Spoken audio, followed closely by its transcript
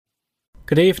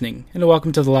Good evening, and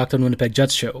welcome to the Locked On Winnipeg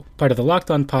Jets show, part of the Locked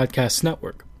On Podcast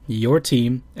Network, your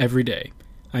team every day.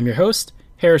 I'm your host,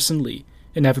 Harrison Lee,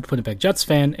 an avid Winnipeg Jets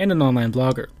fan and an online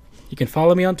blogger. You can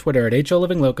follow me on Twitter at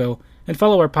HOLivingLoco and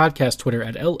follow our podcast Twitter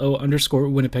at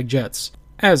LO_WinnipegJets.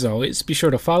 As always, be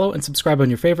sure to follow and subscribe on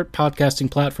your favorite podcasting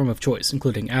platform of choice,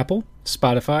 including Apple,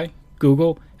 Spotify,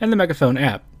 Google, and the Megaphone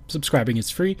app. Subscribing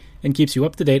is free and keeps you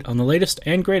up to date on the latest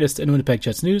and greatest in Winnipeg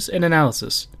Jets news and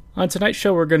analysis. On tonight's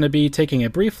show, we're going to be taking a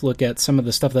brief look at some of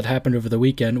the stuff that happened over the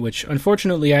weekend, which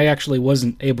unfortunately I actually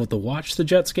wasn't able to watch the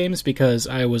Jets games because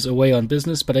I was away on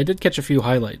business, but I did catch a few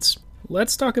highlights.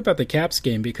 Let's talk about the Caps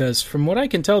game because from what I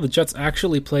can tell, the Jets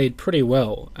actually played pretty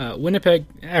well. Winnipeg,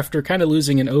 after kind of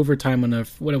losing in overtime on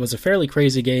what was a fairly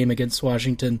crazy game against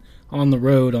Washington on the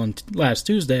road on last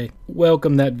Tuesday,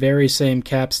 welcomed that very same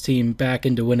Caps team back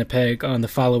into Winnipeg on the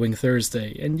following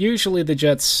Thursday. And usually the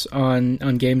Jets on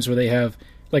games where they have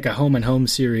like a home-and-home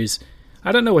series,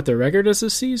 I don't know what their record is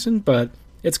this season, but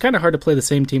it's kind of hard to play the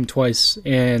same team twice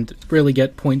and really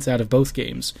get points out of both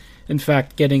games. In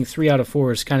fact, getting 3 out of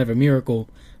 4 is kind of a miracle,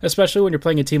 especially when you're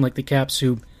playing a team like the Caps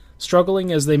who,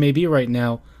 struggling as they may be right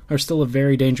now, are still a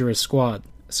very dangerous squad.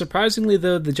 Surprisingly,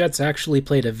 though, the Jets actually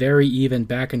played a very even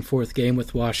back-and-forth game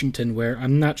with Washington where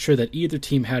I'm not sure that either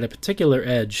team had a particular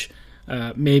edge.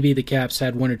 Maybe the Caps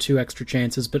had 1 or 2 extra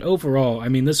chances, but overall, I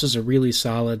mean, this was a really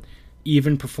solid,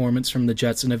 even performance from the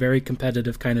Jets in a very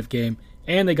competitive kind of game,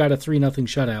 and they got a 3-0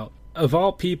 shutout. Of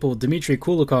all people, Dmitry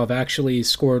Kulikov actually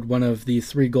scored one of the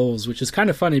 3 goals, which is kind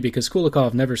of funny because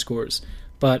Kulikov never scores,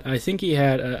 but I think he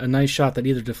had a nice shot that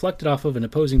either deflected off of an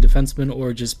opposing defenseman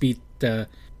or just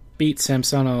beat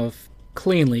Samsonov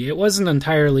cleanly. It wasn't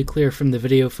entirely clear from the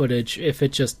video footage if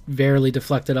it just barely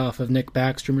deflected off of Nick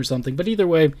Backstrom or something, but either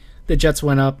way, the Jets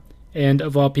went up, and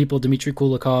of all people, Dmitry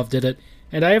Kulikov did it.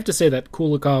 And I have to say that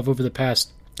Kulikov over the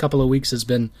past couple of weeks has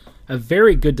been a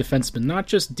very good defenseman, not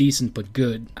just decent, but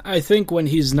good. I think when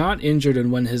he's not injured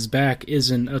and when his back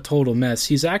isn't a total mess,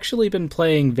 he's actually been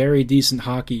playing very decent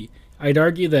hockey. I'd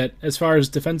argue that as far as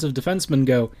defensive defensemen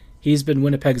go, he's been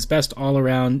Winnipeg's best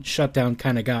all-around shutdown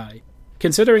kind of guy.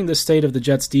 Considering the state of the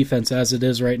Jets' defense as it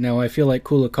is right now, I feel like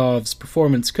Kulikov's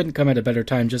performance couldn't come at a better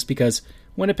time just because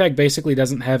Winnipeg basically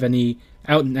doesn't have any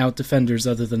out-and-out defenders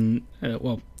other than,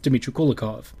 Dmitry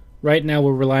Kulikov. Right now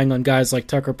we're relying on guys like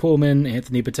Tucker Pullman,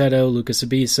 Anthony Bitetto, Lucas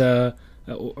Abisa,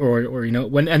 or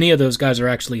when any of those guys are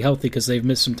actually healthy because they've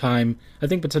missed some time. I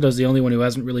think Bitetto's the only one who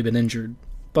hasn't really been injured.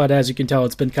 But as you can tell,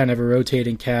 it's been kind of a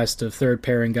rotating cast of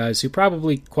third-pairing guys who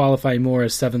probably qualify more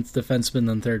as seventh defensemen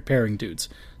than third-pairing dudes.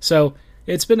 So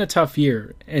it's been a tough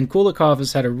year, and Kulikov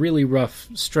has had a really rough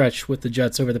stretch with the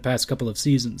Jets over the past couple of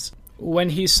seasons.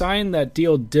 When he signed, that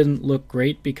deal didn't look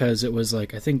great because it was I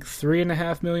think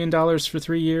 $3.5 million for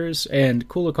 3 years, and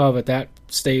Kulikov at that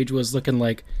stage was looking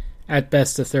like, at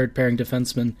best, a third-pairing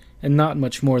defenseman, and not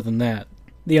much more than that.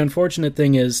 The unfortunate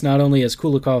thing is, not only has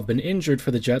Kulikov been injured for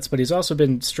the Jets, but he's also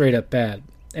been straight-up bad.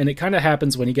 And it kind of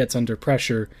happens when he gets under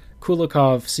pressure.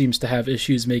 Kulikov seems to have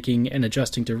issues making and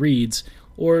adjusting to reads,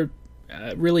 or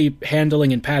really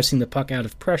handling and passing the puck out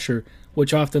of pressure,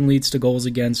 which often leads to goals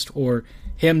against, or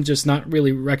him just not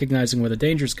really recognizing where the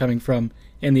danger's coming from,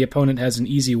 and the opponent has an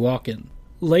easy walk-in.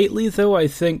 Lately, though, I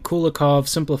think Kulikov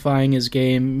simplifying his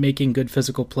game, making good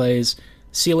physical plays,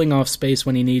 sealing off space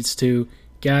when he needs to,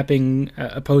 gapping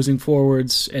opposing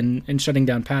forwards, and shutting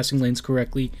down passing lanes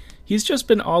correctly, he's just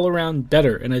been all-around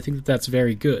better, and I think that that's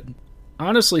very good.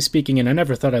 Honestly speaking, and I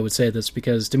never thought I would say this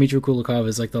because Dmitry Kulikov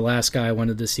is like the last guy I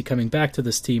wanted to see coming back to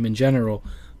this team in general,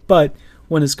 but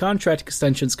when his contract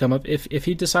extensions come up, if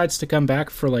he decides to come back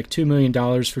for like $2 million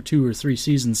for 2 or 3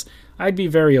 seasons, I'd be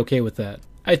very okay with that.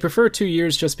 I'd prefer 2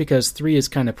 years just because 3 is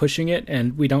kind of pushing it,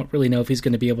 and we don't really know if he's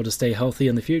going to be able to stay healthy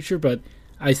in the future, but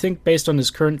I think based on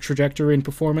his current trajectory and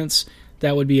performance,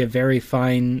 that would be a very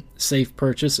fine, safe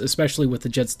purchase, especially with the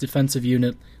Jets' defensive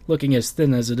unit looking as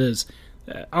thin as it is.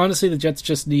 Honestly, the Jets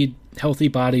just need healthy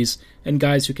bodies and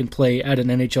guys who can play at an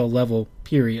NHL level,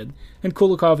 period. And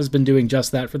Kulikov has been doing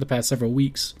just that for the past several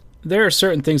weeks. There are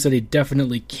certain things that he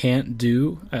definitely can't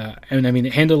do,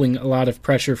 handling a lot of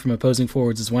pressure from opposing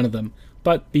forwards is one of them.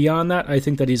 But beyond that, I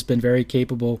think that he's been very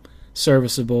capable,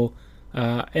 serviceable,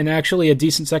 and actually a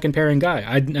decent second-pairing guy.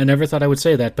 I never thought I would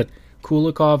say that, but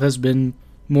Kulikov has been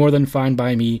more than fine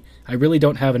by me. I really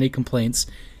don't have any complaints.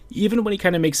 Even when he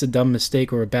kind of makes a dumb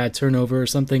mistake or a bad turnover or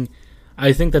something,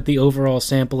 I think that the overall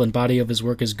sample and body of his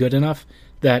work is good enough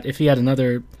that if he had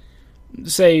another,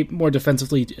 say, more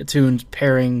defensively tuned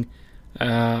pairing,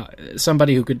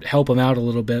 somebody who could help him out a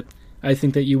little bit, I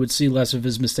think that you would see less of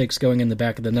his mistakes going in the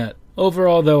back of the net.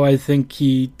 Overall, though, I think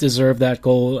he deserved that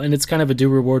goal, and it's kind of a due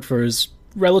reward for his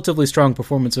relatively strong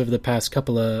performance over the past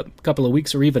couple of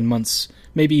weeks or even months,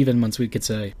 maybe even months we could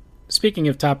say. Speaking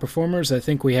of top performers, I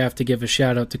think we have to give a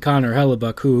shout out to Connor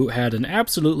Hellebuyck, who had an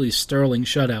absolutely sterling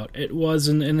shutout. It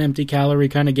wasn't an empty calorie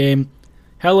kind of game.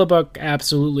 Hellebuyck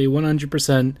absolutely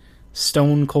 100%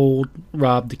 stone cold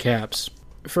robbed the Caps.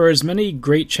 For as many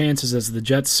great chances as the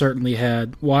Jets certainly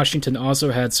had, Washington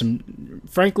also had some,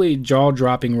 frankly,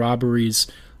 jaw-dropping robberies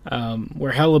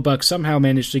where Hellebuyck somehow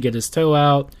managed to get his toe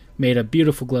out, made a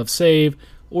beautiful glove save,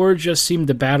 or just seemed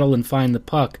to battle and find the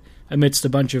puck amidst a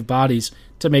bunch of bodies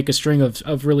to make a string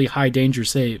of really high-danger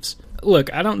saves.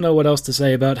 Look, I don't know what else to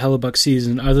say about Hellebuyck's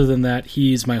season other than that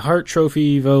he's my Hart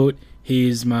Trophy vote,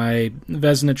 he's my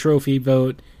Vezina Trophy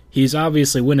vote, he's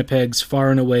obviously Winnipeg's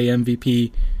far and away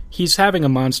MVP. He's having a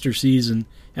monster season,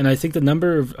 and I think the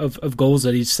number of goals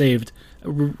that he's saved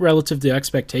relative to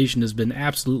expectation has been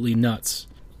absolutely nuts.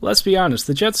 Let's be honest,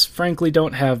 the Jets frankly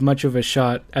don't have much of a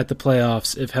shot at the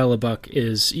playoffs if Hellebuyck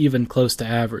is even close to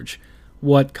average.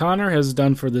 What Connor has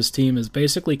done for this team is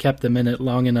basically kept them in it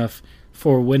long enough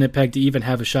for Winnipeg to even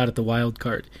have a shot at the wild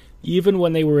card. Even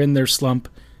when they were in their slump,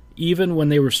 even when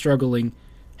they were struggling,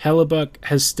 Hellebuyck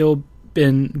has still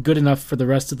been good enough for the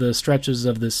rest of the stretches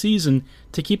of the season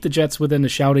to keep the Jets within a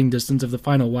shouting distance of the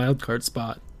final wildcard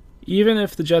spot. Even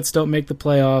if the Jets don't make the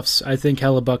playoffs, I think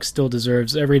Hellebuyck still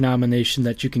deserves every nomination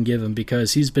that you can give him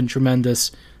because he's been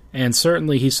tremendous, and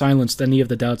certainly he silenced any of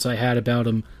the doubts I had about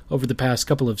him over the past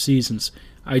couple of seasons.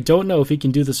 I don't know if he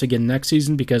can do this again next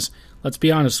season because, let's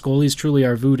be honest, goalies truly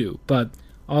are voodoo, but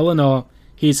all in all,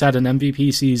 he's had an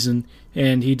MVP season,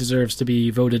 and he deserves to be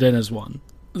voted in as one.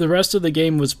 The rest of the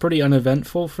game was pretty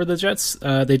uneventful for the Jets.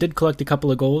 They did collect a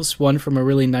couple of goals, one from a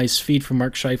really nice feed from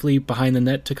Mark Scheifele behind the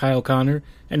net to Kyle Connor,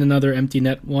 and another empty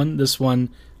net one. This one,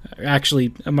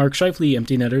 actually, a Mark Scheifele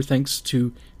empty netter, thanks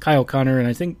to Kyle Connor and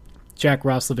I think Jack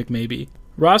Roslovic maybe.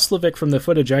 Roslovic, from the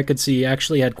footage I could see,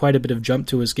 actually had quite a bit of jump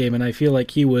to his game, and I feel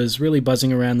like he was really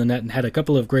buzzing around the net and had a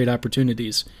couple of great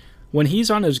opportunities. When he's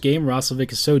on his game,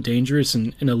 Roslovic is so dangerous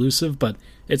and elusive, but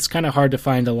it's kind of hard to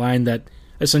find a line that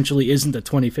essentially isn't the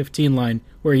 2015 line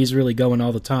where he's really going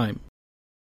all the time.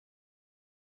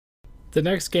 The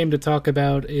next game to talk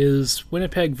about is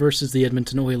Winnipeg versus the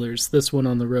Edmonton Oilers, this one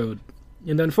on the road.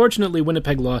 And unfortunately,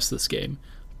 Winnipeg lost this game.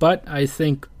 But I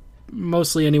think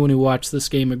mostly anyone who watched this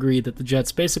game agreed that the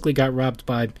Jets basically got robbed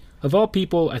by, of all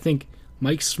people, I think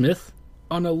Mike Smith.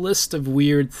 On a list of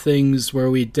weird things where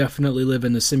we definitely live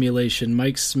in a simulation,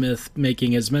 Mike Smith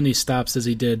making as many stops as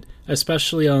he did,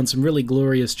 especially on some really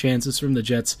glorious chances from the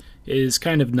Jets, is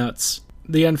kind of nuts.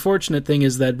 The unfortunate thing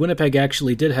is that Winnipeg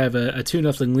actually did have a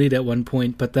 2-0 lead at one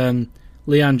point, but then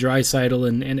Leon Draisaitl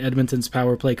and Edmonton's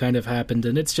power play kind of happened,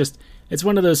 and it's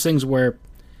one of those things where,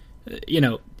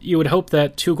 you would hope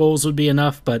that 2 goals would be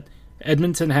enough, but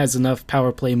Edmonton has enough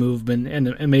power play movement and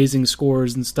amazing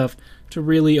scores and stuff to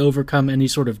really overcome any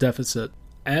sort of deficit.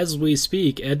 As we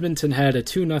speak, Edmonton had a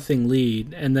 2-0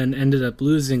 lead and then ended up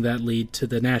losing that lead to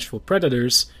the Nashville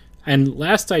Predators, and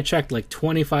last I checked, like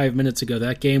 25 minutes ago,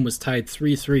 that game was tied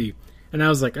 3-3, and I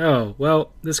was like, oh,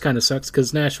 well, this kind of sucks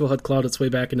because Nashville had clawed its way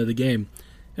back into the game.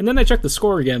 And then I checked the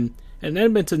score again, and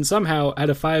Edmonton somehow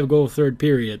had a 5-goal third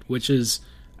period, which is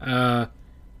kind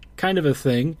of a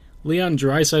thing. Leon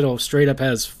Draisaitl straight up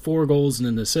has 4 goals and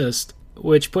an assist,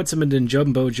 which puts him in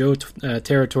Jumbo Joe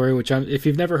territory. Which, if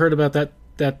you've never heard about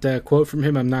that quote from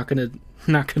him, I'm not gonna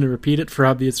repeat it for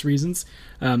obvious reasons.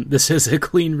 This is a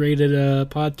clean rated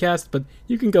podcast, but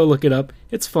you can go look it up.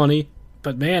 It's funny.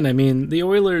 But man, I mean, the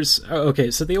Oilers. Okay,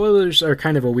 so the Oilers are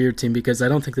kind of a weird team because I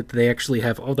don't think that they actually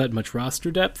have all that much roster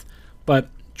depth. But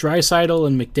Draisaitl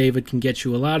and McDavid can get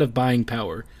you a lot of buying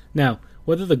power. Now,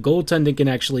 whether the goaltending can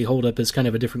actually hold up is kind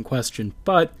of a different question,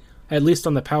 but at least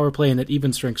on the power play and at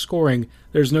even strength scoring,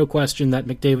 there's no question that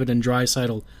McDavid and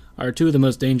Draisaitl are 2 of the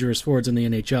most dangerous forwards in the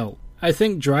NHL. I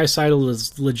think Draisaitl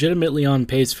is legitimately on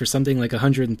pace for something like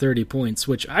 130 points,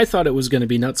 which I thought it was going to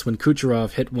be nuts when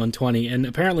Kucherov hit 120, and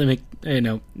apparently,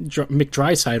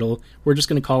 McDraisaitl, we're just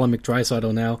going to call him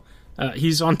McDraisaitl now,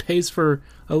 he's on pace for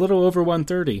a little over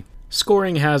 130.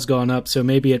 Scoring has gone up, so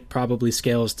maybe it probably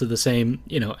scales to the same,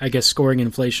 scoring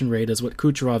inflation rate as what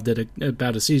Kucherov did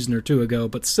about a season or 2 ago,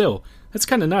 but still, that's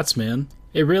kind of nuts, man.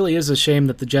 It really is a shame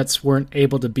that the Jets weren't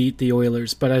able to beat the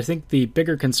Oilers, but I think the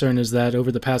bigger concern is that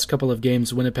over the past couple of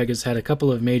games, Winnipeg has had a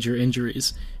couple of major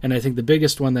injuries, and I think the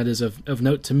biggest one that is of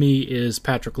note to me is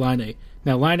Patrik Laine.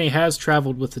 Now, Laine has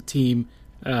traveled with the team,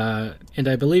 and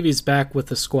I believe he's back with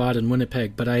the squad in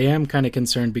Winnipeg, but I am kind of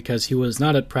concerned because he was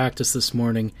not at practice this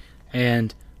morning,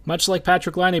 and much like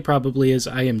Patrik Laine probably is,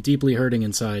 I am deeply hurting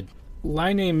inside.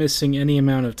 Laine missing any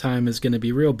amount of time is going to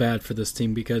be real bad for this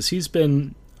team because he's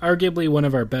been arguably one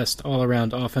of our best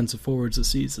all-around offensive forwards this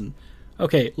season.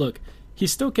 Okay, look, he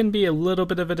still can be a little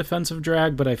bit of a defensive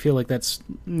drag, but I feel like that's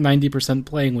 90%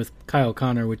 playing with Kyle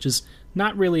Connor, which is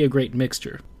not really a great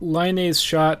mixture. Laine's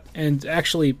shot, and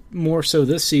actually more so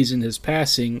this season, his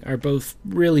passing, are both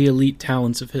really elite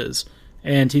talents of his.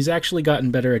 And he's actually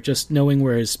gotten better at just knowing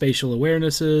where his spatial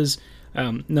awareness is,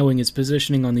 knowing his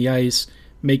positioning on the ice,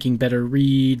 making better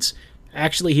reads.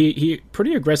 Actually, he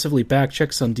pretty aggressively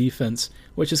back-checks on defense,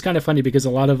 which is kind of funny because a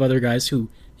lot of other guys who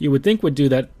you would think would do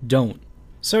that don't.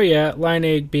 So yeah,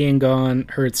 Laine being gone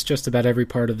hurts just about every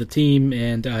part of the team,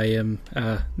 and I am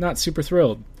not super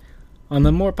thrilled. On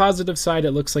the more positive side,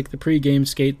 it looks like the pre-game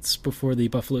skates before the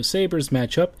Buffalo Sabres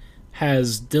matchup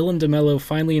has Dylan DeMello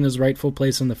finally in his rightful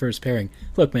place in the first pairing.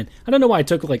 Look, man, I don't know why it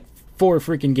took like 4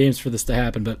 freaking games for this to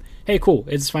happen, but hey, cool,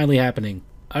 it's finally happening.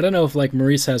 I don't know if like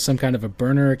Maurice has some kind of a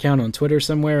burner account on Twitter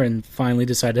somewhere and finally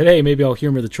decided, hey, maybe I'll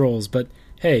humor the trolls, but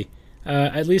hey,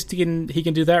 at least he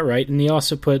can do that right, and he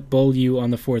also put Beaulieu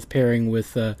on the fourth pairing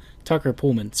with Tucker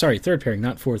Pullman. Sorry, third pairing,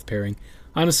 not fourth pairing.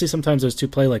 Honestly, sometimes those two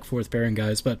play like fourth pairing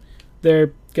guys, but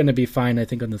they're going to be fine, I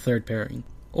think, on the third pairing.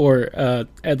 Or,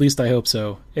 at least I hope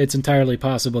so. It's entirely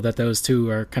possible that those two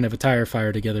are kind of a tire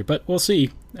fire together, but we'll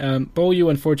see. Beaulieu,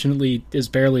 unfortunately, is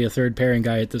barely a third pairing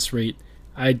guy at this rate.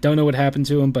 I don't know what happened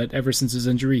to him, but ever since his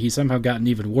injury, he's somehow gotten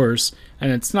even worse,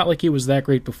 and it's not like he was that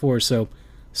great before, so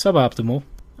suboptimal.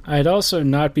 I'd also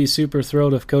not be super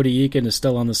thrilled if Cody Eakin is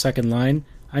still on the second line.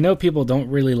 I know people don't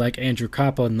really like Andrew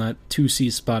Koppa in that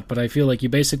 2C spot, but I feel like you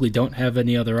basically don't have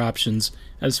any other options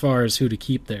as far as who to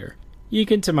keep there.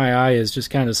 Eakin, to my eye, is just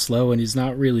kind of slow, and he's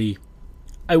not really...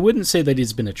 I wouldn't say that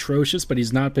he's been atrocious, but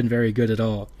he's not been very good at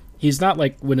all. He's not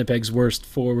like Winnipeg's worst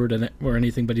forward or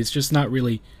anything, but he's just not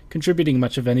really contributing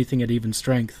much of anything at even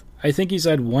strength. I think he's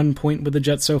had 1 point with the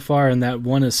Jets so far, and that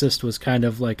one assist was kind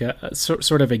of like a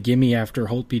sort of a gimme after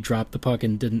Holtby dropped the puck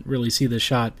and didn't really see the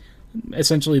shot.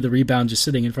 Essentially the rebound just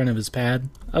sitting in front of his pad.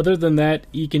 Other than that,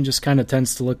 Eakin just kind of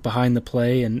tends to look behind the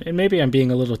play, and maybe I'm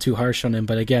being a little too harsh on him,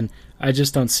 but again, I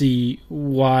just don't see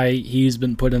why he's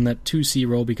been put in that 2C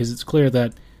role, because it's clear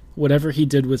that whatever he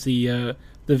did with the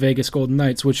Vegas Golden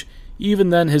Knights, which even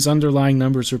then his underlying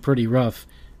numbers were pretty rough,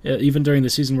 even during the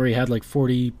season where he had like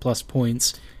 40-plus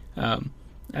points,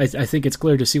 I think it's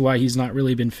clear to see why he's not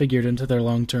really been figured into their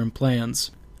long-term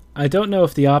plans. I don't know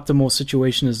if the optimal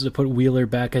situation is to put Wheeler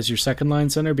back as your second-line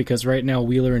center, because right now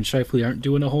Wheeler and Scheifele aren't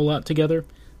doing a whole lot together.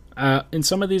 In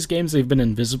some of these games, they've been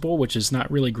invisible, which is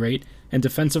not really great, and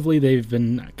defensively, they've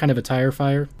been kind of a tire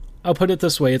fire. I'll put it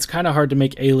this way, it's kind of hard to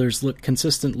make Ehlers look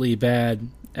consistently bad,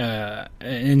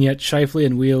 and yet Scheifele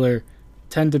and Wheeler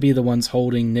tend to be the ones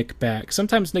holding Nick back.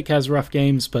 Sometimes Nick has rough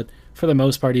games, but for the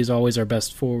most part, he's always our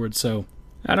best forward, so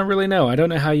I don't really know. I don't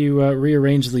know how you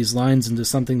rearrange these lines into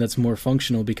something that's more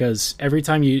functional, because every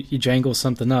time you jangle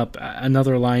something up,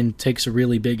 another line takes a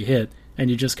really big hit, and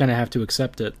you just kind of have to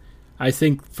accept it. I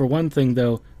think, for one thing,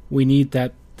 though, we need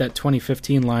that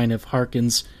 2015 line of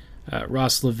Harkins,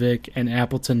 Roslovic, and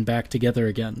Appleton back together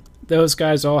again. Those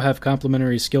guys all have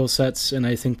complementary skill sets, and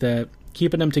I think that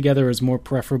keeping them together is more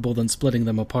preferable than splitting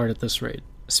them apart at this rate.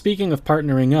 Speaking of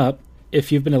partnering up,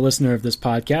 if you've been a listener of this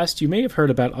podcast, you may have heard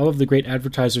about all of the great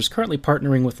advertisers currently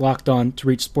partnering with Locked On to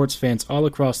reach sports fans all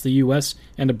across the U.S.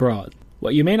 and abroad.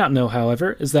 What you may not know,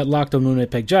 however, is that Locked On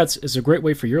Winnipeg Jets is a great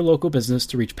way for your local business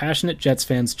to reach passionate Jets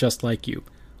fans just like you.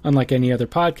 Unlike any other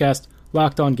podcast,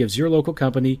 Locked On gives your local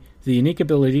company the unique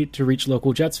ability to reach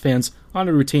local Jets fans on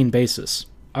a routine basis.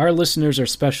 Our listeners are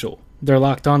special. They're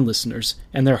Locked On listeners,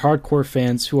 and they're hardcore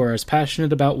fans who are as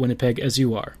passionate about Winnipeg as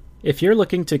you are. If you're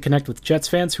looking to connect with Jets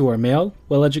fans who are male,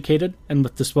 well-educated, and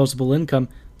with disposable income,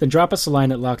 then drop us a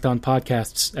line at Locked On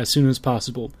Podcasts as soon as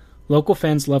possible. Local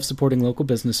fans love supporting local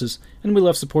businesses, and we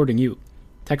love supporting you.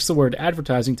 Text the word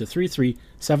advertising to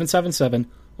 33777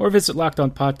 or visit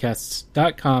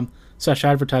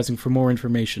lockedonpodcasts.com/advertising for more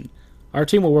information. Our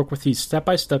team will work with you step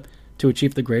by step to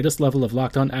achieve the greatest level of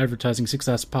Locked On advertising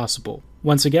success possible.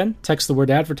 Once again, text the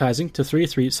word advertising to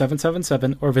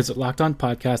 33777 or visit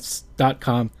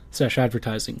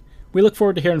lockedonpodcasts.com/advertising. We look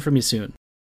forward to hearing from you soon.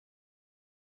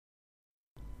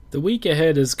 The week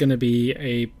ahead is going to be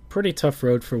a pretty tough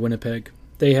road for Winnipeg.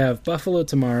 They have Buffalo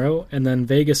tomorrow and then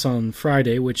Vegas on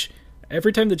Friday, which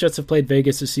every time the Jets have played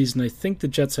Vegas this season, I think the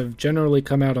Jets have generally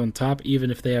come out on top, even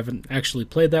if they haven't actually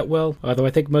played that well, although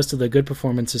I think most of the good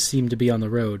performances seem to be on the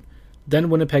road.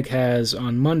 Then Winnipeg has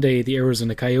on Monday the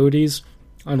Arizona Coyotes,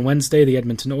 on Wednesday the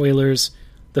Edmonton Oilers,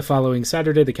 the following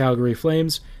Saturday the Calgary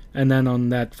Flames, and then on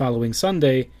that following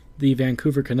Sunday the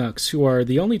Vancouver Canucks, who are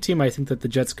the only team I think that the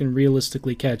Jets can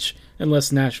realistically catch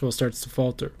unless Nashville starts to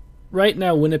falter. Right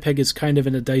now, Winnipeg is kind of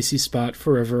in a dicey spot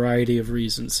for a variety of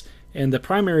reasons, and the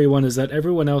primary one is that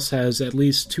everyone else has at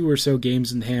least 2 or so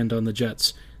games in hand on the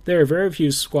Jets. There are very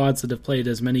few squads that have played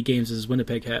as many games as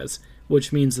Winnipeg has,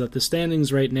 which means that the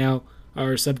standings right now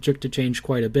are subject to change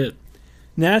quite a bit.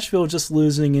 Nashville just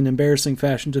losing in embarrassing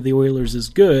fashion to the Oilers is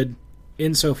good,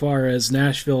 insofar as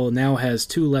Nashville now has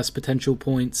 2 less potential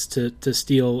points to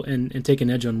steal and take an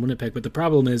edge on Winnipeg. But the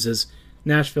problem is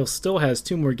Nashville still has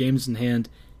 2 more games in hand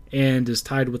and is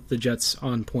tied with the Jets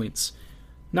on points.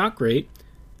 Not great.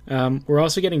 We're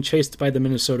also getting chased by the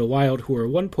Minnesota Wild, who are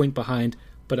 1 point behind,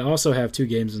 but also have 2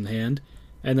 games in hand.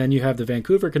 And then you have the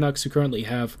Vancouver Canucks, who currently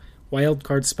have wild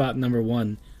card spot number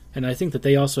 1, and I think that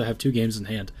they also have 2 games in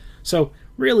hand. So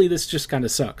really, this just kind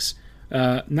of sucks.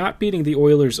 Not beating the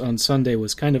Oilers on Sunday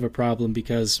was kind of a problem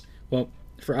because, well,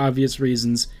 for obvious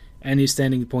reasons, any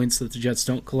standing points that the Jets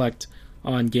don't collect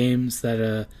on games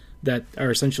that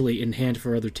are essentially in hand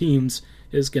for other teams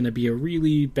is going to be a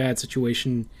really bad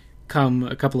situation come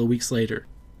a couple of weeks later.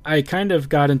 I kind of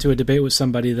got into a debate with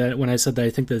somebody that when I said that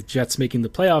I think the Jets making the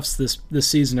playoffs this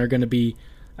season are going to be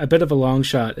a bit of a long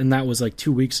shot, and that was like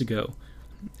 2 weeks ago.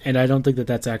 And I don't think that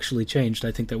that's actually changed.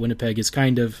 I think that Winnipeg is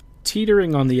kind of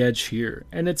teetering on the edge here.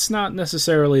 And it's not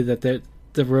necessarily that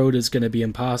the road is going to be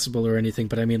impossible or anything,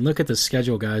 but I mean, look at the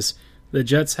schedule, guys. The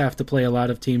Jets have to play a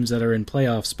lot of teams that are in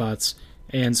playoff spots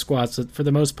and squads that, for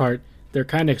the most part, they're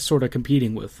kind of sort of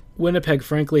competing with. Winnipeg,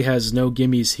 frankly, has no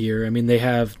gimmies here. I mean, they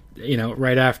have,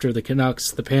 right after the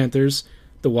Canucks, the Panthers,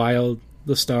 the Wild,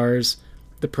 the Stars,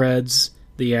 the Preds,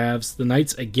 the Avs, the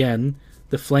Knights again,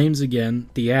 the Flames again,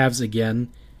 the Avs again,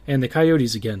 and the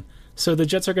Coyotes again. So the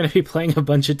Jets are going to be playing a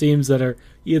bunch of teams that are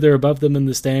either above them in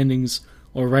the standings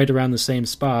or right around the same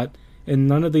spot, and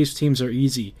none of these teams are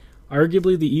easy.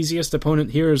 Arguably the easiest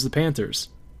opponent here is the Panthers,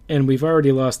 and we've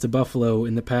already lost to Buffalo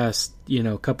in the past,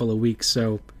 couple of weeks,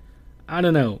 so I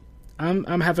don't know.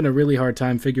 I'm having a really hard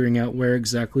time figuring out where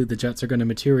exactly the Jets are going to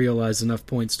materialize enough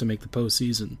points to make the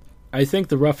postseason. I think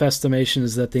the rough estimation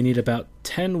is that they need about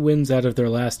 10 wins out of their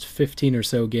last 15 or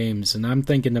so games, and I'm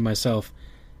thinking to myself,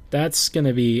 that's going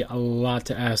to be a lot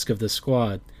to ask of the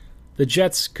squad. The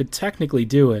Jets could technically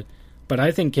do it, but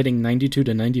I think getting 92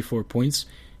 to 94 points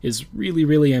is really,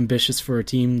 really ambitious for a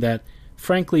team that,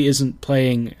 frankly, isn't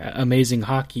playing amazing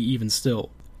hockey even still.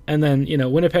 And then,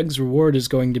 Winnipeg's reward is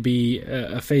going to be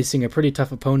facing a pretty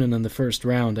tough opponent in the first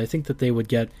round. I think that they would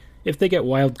get, if they get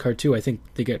wild card 2, I think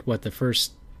they get, the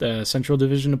first Central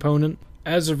Division opponent.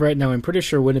 As of right now, I'm pretty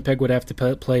sure Winnipeg would have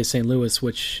to play St. Louis,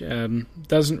 which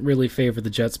doesn't really favor the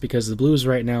Jets because the Blues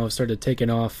right now have started taking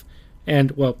off.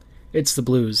 And, well, it's the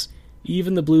Blues.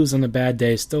 Even the Blues on a bad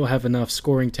day still have enough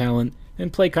scoring talent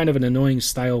and play kind of an annoying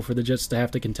style for the Jets to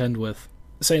have to contend with.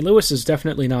 St. Louis is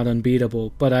definitely not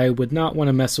unbeatable, but I would not want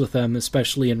to mess with them,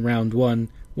 especially in round 1,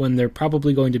 when they're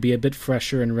probably going to be a bit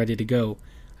fresher and ready to go.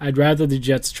 I'd rather the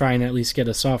Jets try and at least get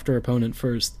a softer opponent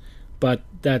first, but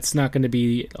that's not going to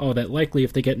be all that likely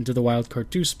if they get into the wildcard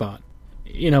 2 spot.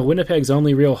 Winnipeg's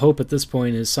only real hope at this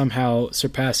point is somehow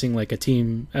surpassing like a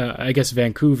team,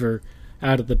 Vancouver,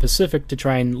 out of the Pacific to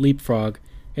try and leapfrog,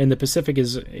 and the Pacific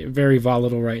is very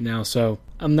volatile right now, so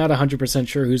I'm not 100%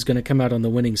 sure who's going to come out on the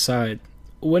winning side.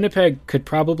 Winnipeg could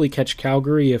probably catch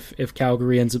Calgary if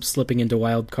Calgary ends up slipping into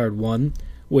wildcard 1,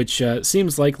 which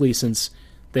seems likely since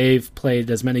they've played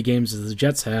as many games as the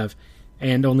Jets have,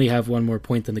 and only have 1 more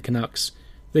point than the Canucks.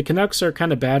 The Canucks are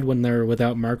kind of bad when they're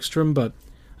without Markstrom, but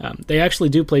they actually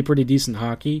do play pretty decent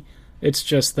hockey. It's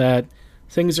just that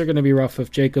things are going to be rough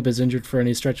if Jacob is injured for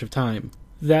any stretch of time.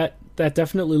 That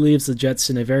definitely leaves the Jets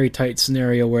in a very tight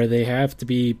scenario where they have to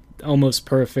be almost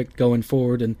perfect going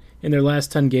forward, and in their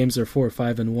last 10 games they're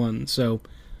 4-5-1. So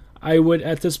I would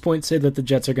at this point say that the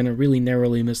Jets are going to really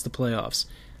narrowly miss the playoffs.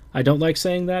 I don't like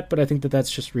saying that, but I think that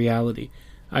that's just reality.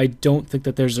 I don't think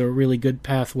that there's a really good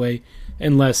pathway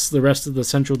unless the rest of the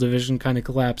Central Division kind of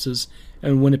collapses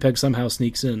and Winnipeg somehow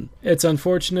sneaks in. It's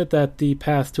unfortunate that the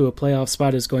path to a playoff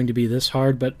spot is going to be this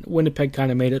hard, but Winnipeg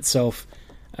kind of made itself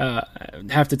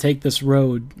have to take this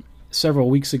road several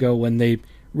weeks ago when they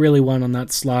really went on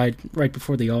that slide right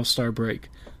before the All-Star break.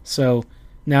 So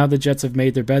now the Jets have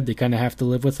made their bed, they kind of have to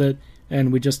live with it,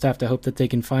 and we just have to hope that they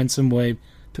can find some way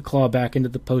to claw back into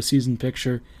the postseason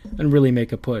picture and really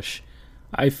make a push.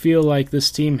 I feel like this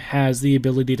team has the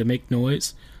ability to make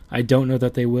noise. I don't know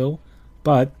that they will,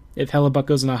 but if Hellebuck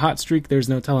goes on a hot streak, there's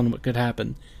no telling what could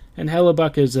happen. And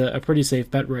Hellebuck is a pretty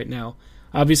safe bet right now.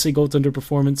 Obviously, goaltender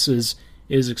performance is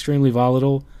extremely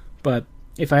volatile, but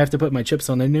if I have to put my chips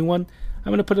on anyone,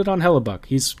 I'm going to put it on Hellebuck.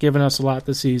 He's given us a lot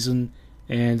this season,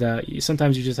 and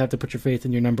sometimes you just have to put your faith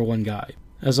in your number one guy.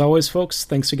 As always, folks,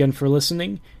 thanks again for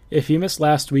listening. If you missed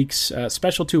last week's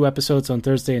special 2 episodes on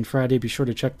Thursday and Friday, be sure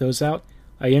to check those out.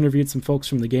 I interviewed some folks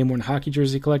from the game-worn hockey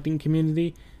jersey collecting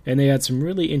community, and they had some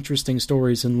really interesting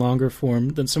stories in longer form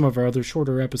than some of our other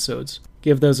shorter episodes.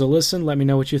 Give those a listen, let me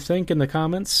know what you think in the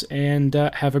comments, and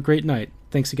have a great night.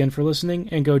 Thanks again for listening,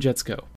 and go Jets go.